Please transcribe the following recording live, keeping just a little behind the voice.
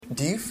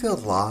Do you feel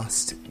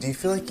lost? Do you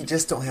feel like you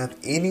just don't have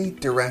any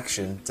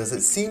direction? Does it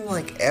seem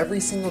like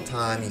every single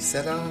time you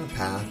set out on a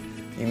path,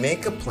 you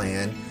make a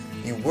plan,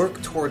 you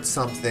work towards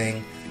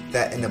something,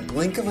 that in a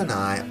blink of an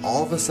eye,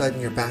 all of a sudden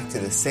you're back to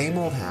the same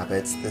old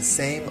habits, the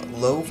same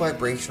low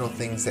vibrational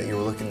things that you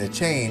were looking to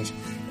change,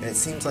 and it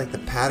seems like the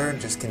pattern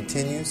just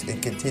continues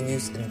and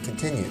continues and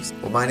continues?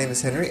 Well, my name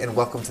is Henry, and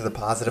welcome to the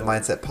Positive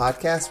Mindset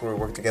Podcast, where we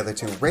work together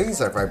to raise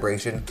our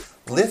vibration,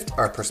 lift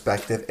our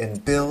perspective,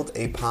 and build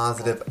a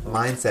positive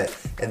mindset.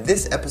 In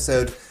this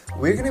episode,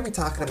 we're going to be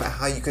talking about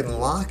how you can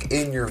lock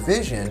in your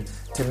vision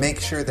to make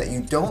sure that you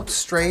don't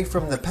stray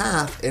from the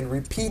path and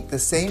repeat the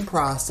same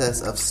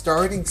process of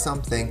starting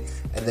something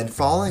and then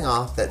falling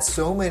off that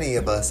so many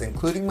of us,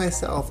 including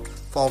myself,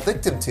 fall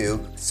victim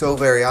to so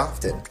very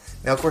often.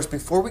 Now, of course,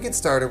 before we get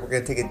started, we're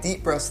going to take a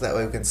deep breath so that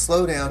way we can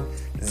slow down,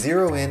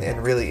 zero in,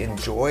 and really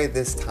enjoy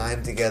this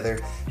time together.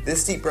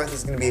 This deep breath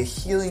is going to be a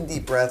healing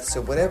deep breath, so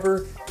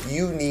whatever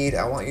you need,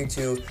 I want you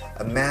to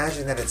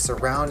imagine that it's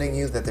surrounding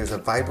you, that there's a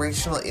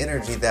vibrational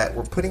energy that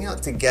we're putting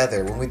out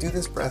together. When we do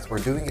this breath, we're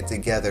doing it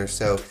together,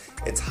 so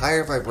it's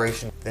higher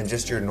vibration than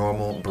just your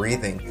normal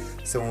breathing.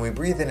 So when we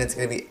breathe in, it's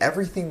going to be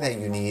everything that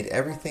you need,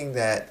 everything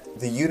that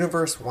the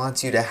universe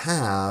wants you to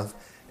have,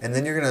 and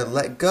then you're going to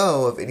let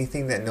go of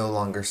anything that no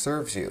longer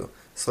serves you.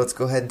 So let's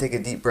go ahead and take a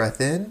deep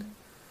breath in.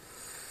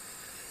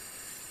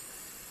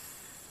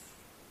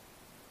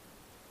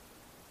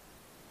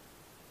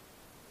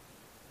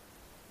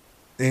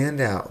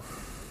 And out.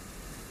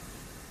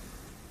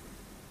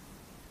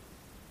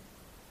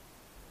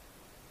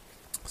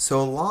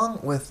 So along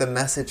with the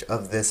message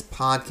of this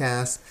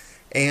podcast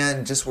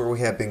and just where we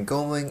have been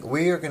going,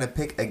 we are going to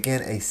pick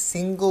again a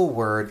single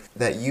word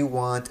that you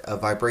want a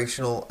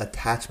vibrational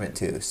attachment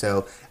to.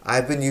 So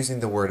I've been using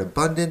the word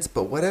abundance,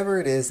 but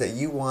whatever it is that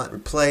you want to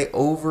play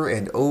over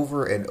and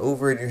over and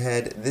over in your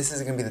head, this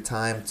is going to be the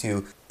time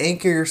to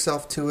anchor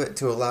yourself to it,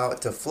 to allow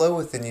it to flow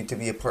within you, to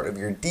be a part of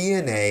your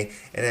DNA.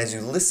 And as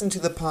you listen to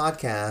the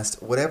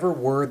podcast, whatever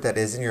word that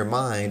is in your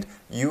mind,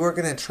 you are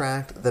going to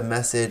attract the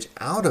message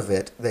out of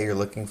it that you're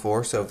looking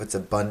for. So if it's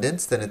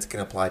abundance, then it's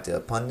going to apply to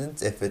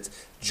abundance. If it's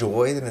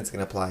joy, then it's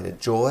going to apply to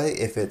joy.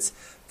 If it's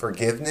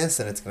forgiveness,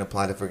 then it's going to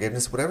apply to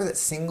forgiveness. Whatever that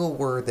single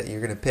word that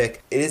you're going to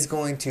pick, it is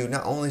going to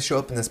not only show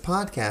up in this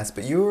podcast,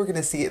 but you are going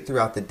to see it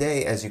throughout the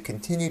day as you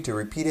continue to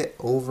repeat it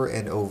over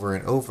and over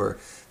and over.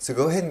 So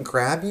go ahead and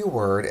grab your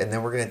word, and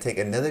then we're going to take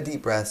another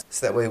deep breath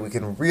so that way we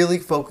can really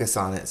focus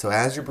on it. So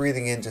as you're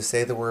breathing in, just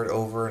say the word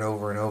over and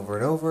over and over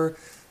and over.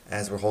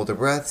 As we hold the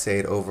breath, say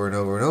it over and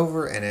over and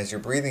over. And as you're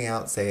breathing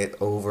out, say it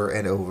over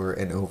and over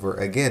and over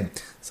again.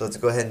 So let's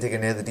go ahead and take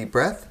another deep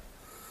breath.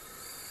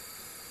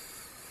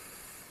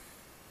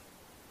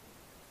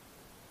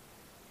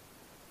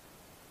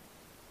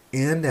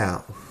 And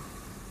out.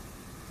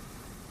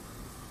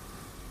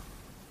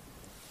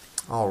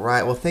 All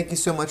right. Well, thank you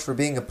so much for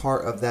being a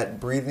part of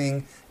that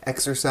breathing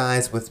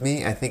exercise with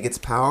me. I think it's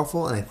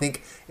powerful, and I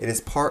think it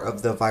is part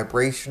of the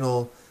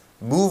vibrational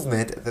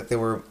movement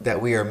that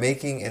we are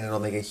making, and it'll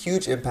make a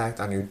huge impact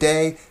on your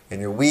day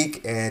and your week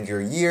and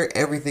your year,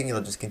 everything.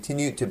 It'll just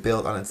continue to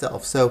build on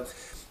itself. So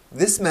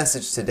this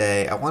message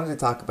today, I wanted to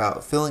talk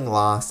about feeling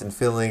lost and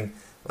feeling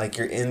like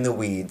you're in the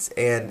weeds.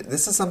 And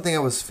this is something I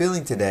was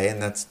feeling today,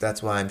 and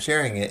that's why I'm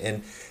sharing it.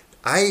 And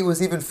I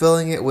was even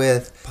filling it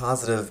with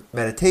positive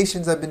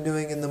meditations I've been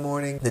doing in the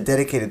morning, the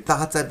dedicated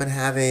thoughts I've been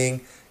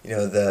having,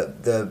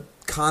 the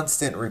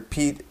constant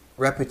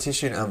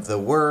repetition of the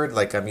word,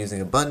 like I'm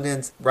using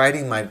abundance,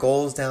 writing my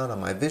goals down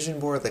on my vision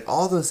board, like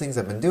all those things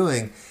I've been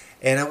doing.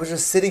 And I was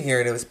just sitting here,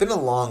 and it's been a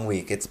long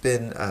week. It's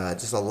been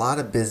just a lot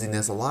of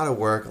busyness, a lot of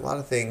work, a lot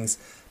of things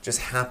just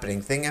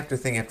happening, thing after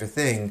thing after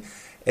thing.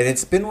 And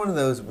it's been one of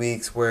those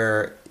weeks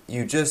where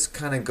you just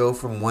kind of go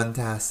from one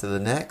task to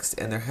the next,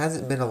 and there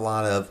hasn't been a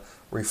lot of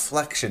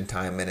reflection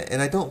time in it.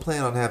 And I don't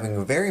plan on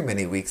having very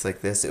many weeks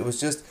like this. It was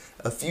just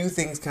a few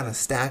things kind of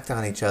stacked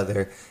on each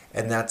other,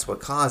 and that's what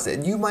caused it.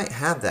 And you might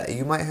have that.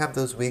 You might have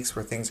those weeks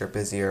where things are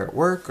busier at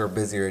work or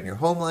busier in your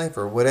home life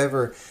or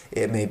whatever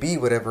it may be,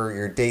 whatever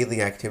your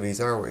daily activities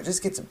are, where it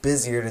just gets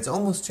busier and it's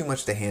almost too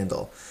much to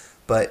handle.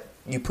 But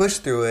you push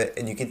through it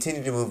and you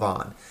continue to move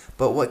on.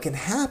 But what can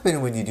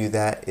happen when you do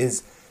that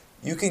is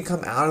you can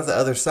come out of the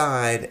other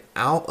side,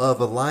 out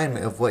of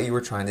alignment of what you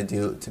were trying to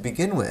do to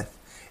begin with.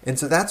 And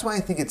so that's why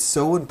I think it's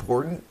so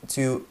important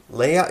to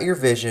lay out your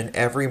vision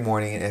every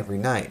morning and every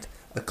night.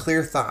 A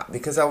clear thought.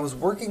 Because I was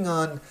working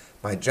on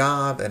my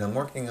job, and I'm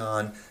working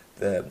on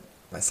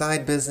my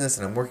side business,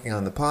 and I'm working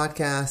on the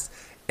podcast.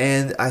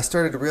 And I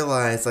started to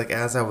realize, like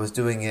as I was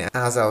doing it,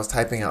 as I was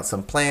typing out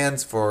some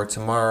plans for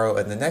tomorrow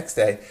and the next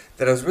day,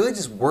 that I was really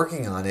just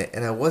working on it,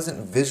 and I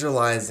wasn't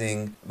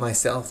visualizing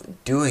myself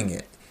doing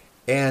it.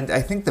 And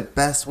I think the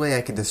best way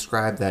I can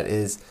describe that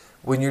is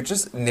when you're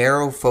just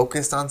narrow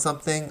focused on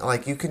something,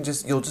 like you'll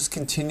just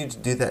continue to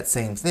do that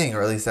same thing,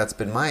 or at least that's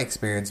been my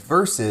experience,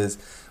 versus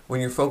when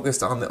you're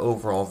focused on the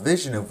overall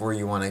vision of where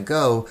you want to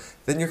go,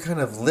 then you're kind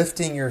of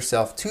lifting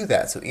yourself to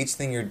that. So each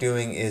thing you're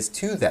doing is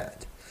to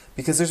that.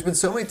 Because there's been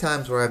so many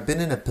times where I've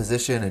been in a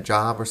position, a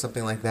job or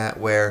something like that,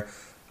 where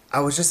I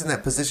was just in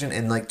that position,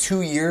 and like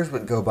 2 years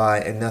would go by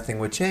and nothing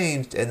would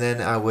change, and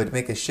then I would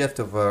make a shift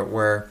of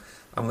where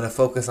I'm going to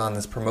focus on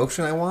this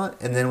promotion I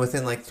want, and then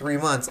within like 3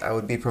 months I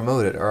would be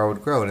promoted or I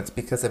would grow, and it's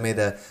because I made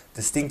a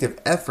distinctive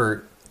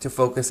effort to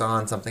focus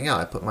on something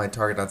else. I put my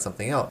target on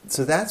something else.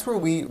 So that's where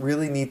we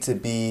really need to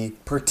be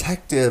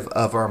protective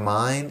of our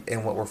mind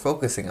and what we're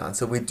focusing on.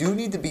 So we do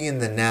need to be in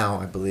the now,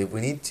 I believe. We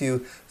need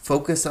to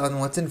focus on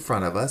what's in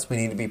front of us. We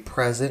need to be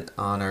present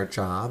on our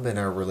job and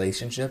our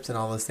relationships and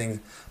all those things.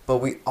 But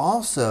we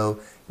also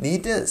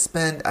need to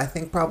spend, I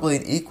think, probably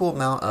an equal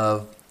amount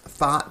of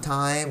thought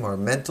time or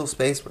mental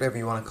space, whatever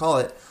you want to call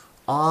it,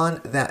 on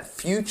that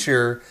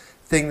future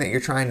thing that you're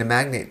trying to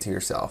magnate to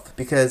yourself.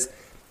 Because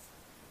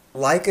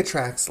like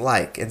attracts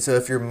like. And so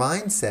if your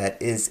mindset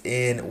is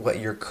in what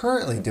you're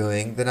currently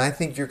doing, then I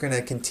think you're going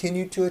to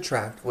continue to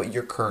attract what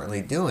you're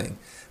currently doing.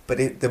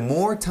 But the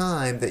more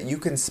time that you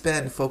can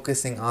spend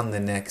focusing on the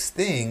next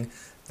thing,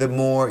 the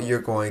more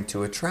you're going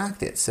to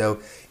attract it.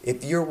 So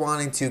if you're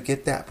wanting to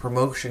get that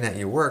promotion at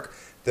your work,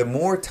 the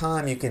more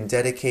time you can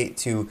dedicate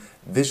to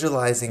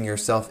visualizing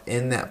yourself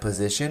in that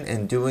position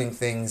and doing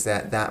things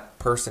that that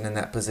person in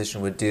that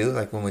position would do,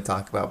 like when we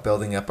talk about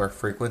building up our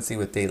frequency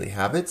with daily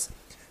habits,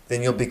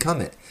 then you'll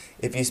become it.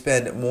 If you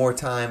spend more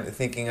time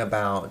thinking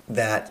about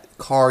that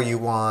car you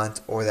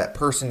want or that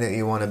person that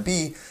you want to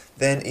be,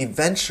 then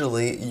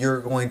eventually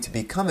you're going to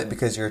become it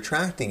because you're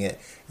attracting it.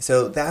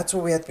 So that's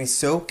where we have to be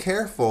so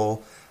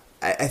careful.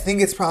 I think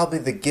it's probably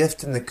the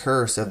gift and the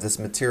curse of this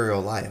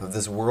material life, of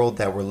this world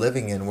that we're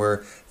living in,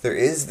 where there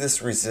is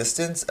this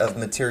resistance of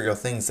material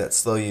things that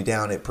slow you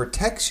down. It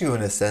protects you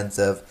in a sense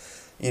of,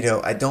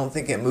 I don't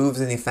think it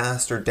moves any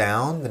faster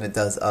down than it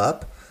does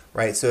up.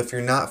 Right? So if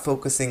you're not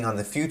focusing on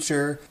the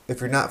future, if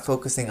you're not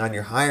focusing on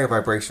your higher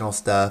vibrational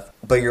stuff,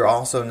 but you're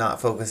also not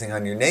focusing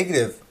on your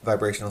negative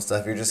vibrational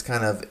stuff, you're just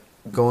kind of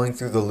going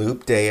through the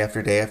loop day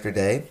after day after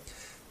day,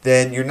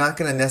 then you're not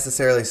going to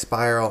necessarily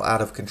spiral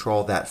out of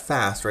control that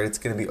fast, right? It's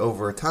going to be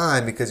over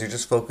time because you're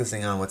just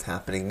focusing on what's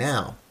happening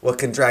now. What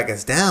can drag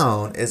us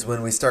down is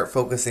when we start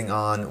focusing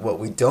on what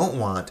we don't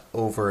want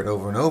over and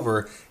over and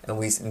over, and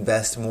we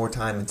invest more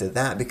time into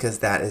that because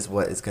that is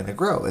what is going to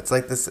grow. It's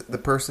like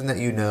the person that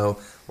you know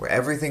where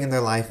everything in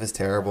their life is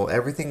terrible,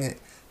 everything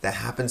that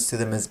happens to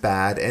them is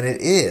bad, and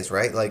it is,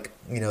 right? Like,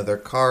 their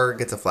car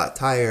gets a flat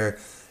tire,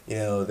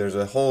 there's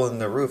a hole in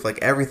the roof, like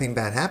everything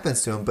bad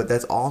happens to them, but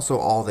that's also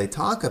all they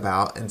talk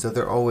about. And so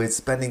they're always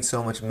spending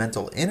so much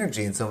mental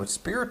energy and so much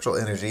spiritual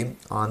energy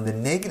on the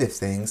negative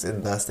things,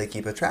 and thus they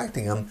keep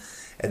attracting them.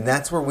 And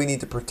that's where we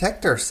need to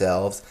protect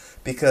ourselves,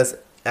 because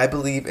I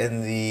believe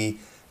in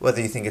whether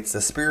you think it's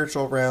the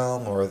spiritual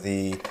realm or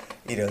the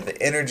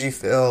energy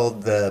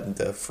field,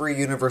 the free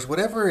universe,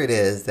 whatever it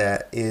is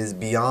that is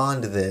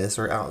beyond this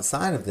or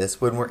outside of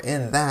this, when we're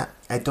in that,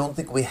 I don't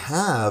think we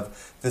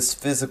have this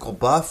physical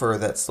buffer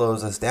that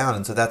slows us down.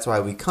 And so that's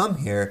why we come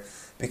here,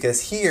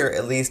 because here,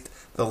 at least,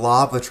 the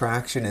law of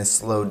attraction is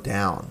slowed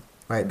down,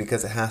 right?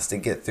 Because it has to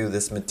get through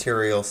this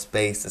material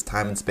space, this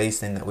time and space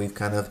thing that we've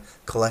kind of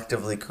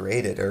collectively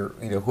created, or,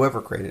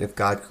 whoever created it, if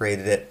God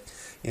created it,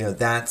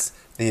 that's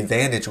the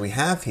advantage we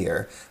have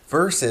here,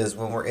 versus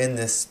when we're in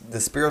the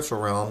spiritual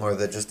realm or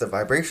just the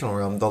vibrational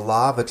realm, the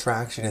law of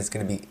attraction is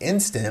going to be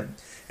instant.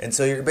 And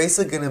so you're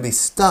basically going to be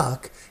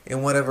stuck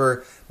in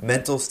whatever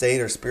mental state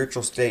or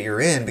spiritual state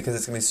you're in, because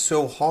it's going to be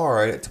so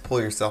hard to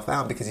pull yourself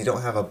out because you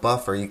don't have a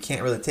buffer. You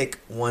can't really take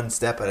one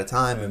step at a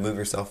time and move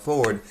yourself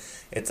forward.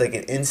 It's like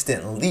an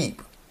instant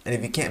leap. And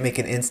if you can't make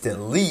an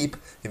instant leap,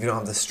 if you don't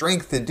have the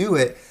strength to do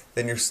it,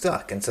 then you're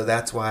stuck. And so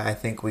that's why I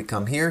think we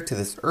come here to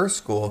this Earth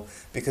School,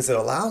 because it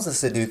allows us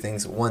to do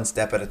things one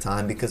step at a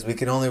time, because we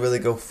can only really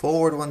go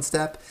forward one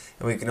step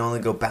and we can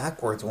only go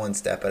backwards one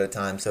step at a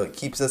time. So it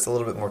keeps us a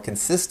little bit more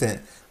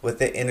consistent with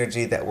the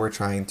energy that we're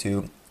trying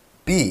to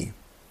be.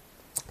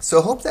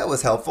 So I hope that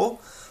was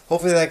helpful.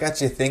 Hopefully that got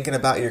you thinking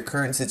about your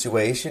current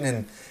situation.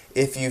 And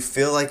if you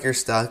feel like you're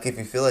stuck, if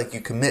you feel like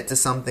you commit to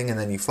something and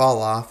then you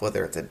fall off,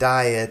 whether it's a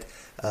diet,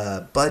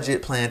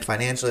 budget plan,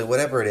 financially,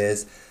 whatever it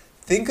is,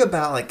 think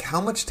about like how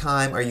much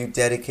time are you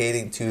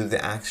dedicating to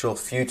the actual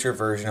future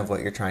version of what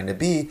you're trying to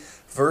be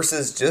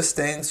versus just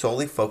staying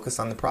solely focused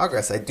on the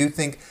progress. I do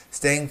think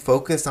staying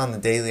focused on the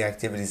daily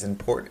activities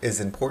is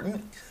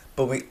important,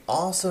 but we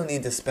also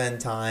need to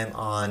spend time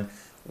on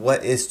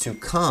what is to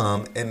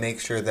come and make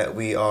sure that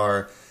we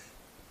are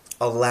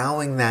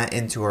allowing that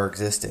into our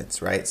existence,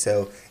 right?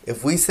 So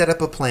if we set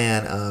up a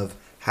plan of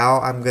how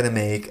I'm going to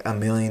make $1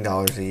 million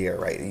a year,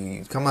 right?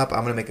 You come up,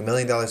 I'm going to make $1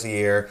 million a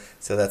year,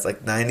 so that's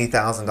like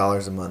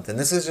 $90,000 a month. And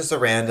this is just a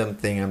random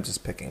thing I'm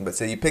just picking. But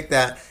so you pick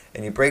that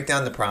and you break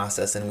down the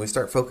process and we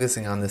start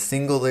focusing on the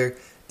singular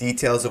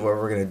details of what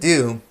we're going to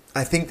do.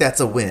 I think that's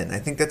a win. I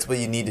think that's what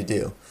you need to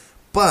do.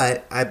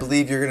 But I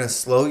believe you're going to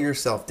slow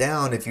yourself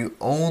down if you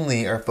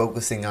only are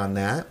focusing on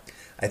that.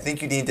 I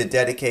think you need to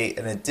dedicate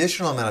an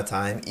additional amount of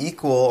time,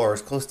 equal or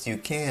as close to you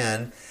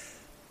can,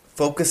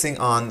 focusing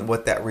on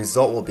what that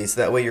result will be.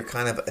 So that way you're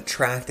kind of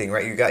attracting,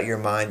 right? You got your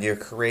mind, you're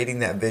creating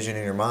that vision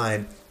in your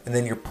mind, and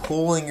then you're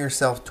pulling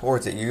yourself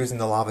towards it. You're using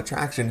the law of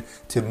attraction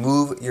to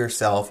move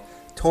yourself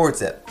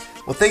towards it.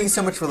 Well, thank you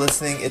so much for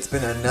listening. It's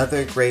been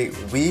another great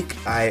week.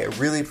 I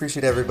really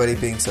appreciate everybody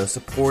being so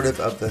supportive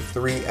of the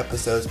 3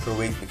 episodes per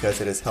week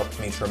because it has helped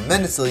me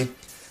tremendously,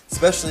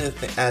 especially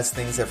as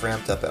things have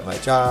ramped up at my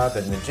job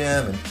and the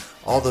gym and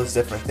all those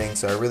different things.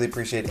 So I really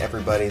appreciate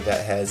everybody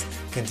that has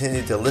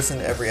continued to listen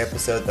to every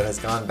episode, that has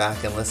gone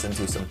back and listened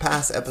to some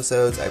past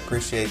episodes. I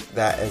appreciate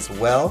that as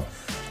well.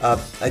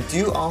 I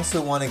do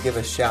also want to give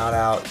a shout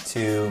out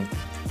to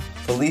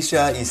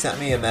Felicia. You sent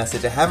me a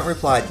message. I haven't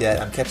replied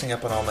yet. I'm catching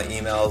up on all my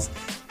emails,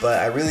 but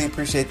I really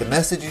appreciate the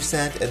message you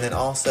sent, and then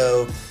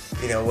also,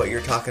 what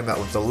you're talking about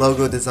with the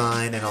logo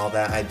design and all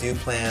that. I do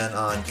plan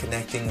on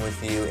connecting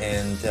with you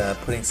and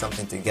putting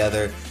something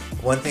together.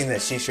 One thing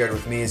that she shared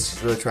with me is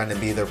she's really trying to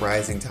be the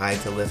rising tide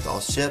to lift all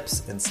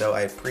ships, and so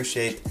I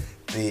appreciate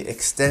the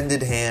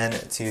extended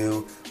hand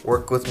to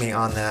work with me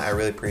on that. I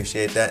really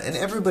appreciate that, and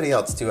everybody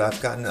else too. I've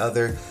gotten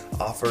other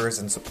offers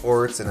and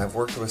supports, and I've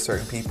worked with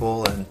certain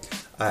people, and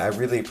I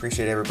really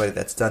appreciate everybody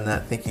that's done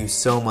that. Thank you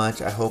so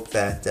much. I hope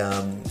that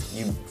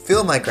you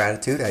feel my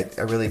gratitude.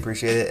 I really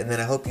appreciate it, and then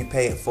I hope you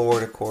pay it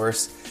forward, of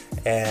course,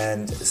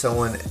 and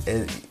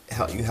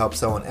you help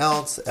someone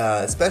else,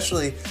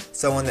 especially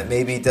someone that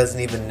maybe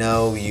doesn't even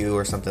know you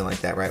or something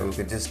like that, right? We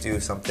could just do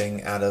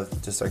something out of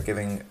just our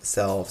giving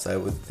selves. I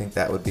would think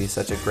that would be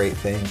such a great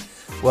thing.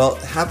 Well,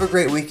 have a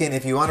great weekend.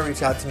 If you want to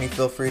reach out to me,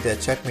 feel free to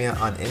check me out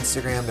on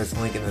Instagram. There's a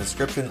link in the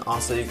description.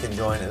 Also, you can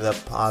join the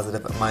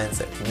Positive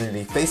Mindset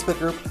Community Facebook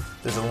group.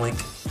 There's a link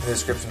in the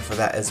description for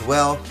that as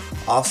well.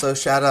 Also,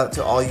 shout out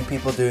to all you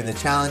people doing the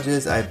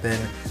challenges. I've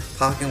been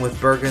talking with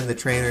Bergen, the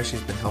trainer.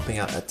 She's been helping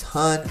out a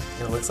ton,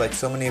 and it looks like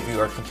so many of you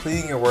are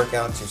completing your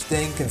workouts. You're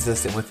staying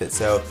consistent with it,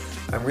 so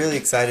I'm really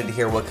excited to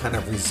hear what kind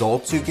of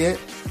results you get.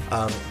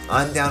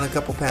 I'm down a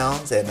couple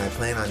pounds, and I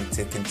plan on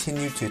to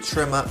continue to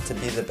trim up to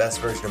be the best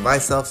version of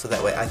myself, so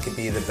that way I can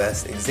be the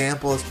best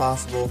example as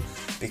possible,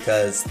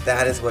 because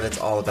that is what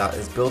it's all about,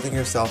 is building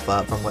yourself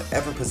up from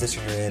whatever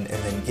position you're in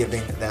and then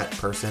giving that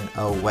person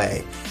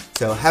away.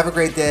 So have a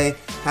great day,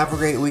 have a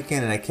great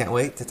weekend, and I can't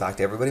wait to talk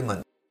to everybody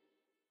Monday.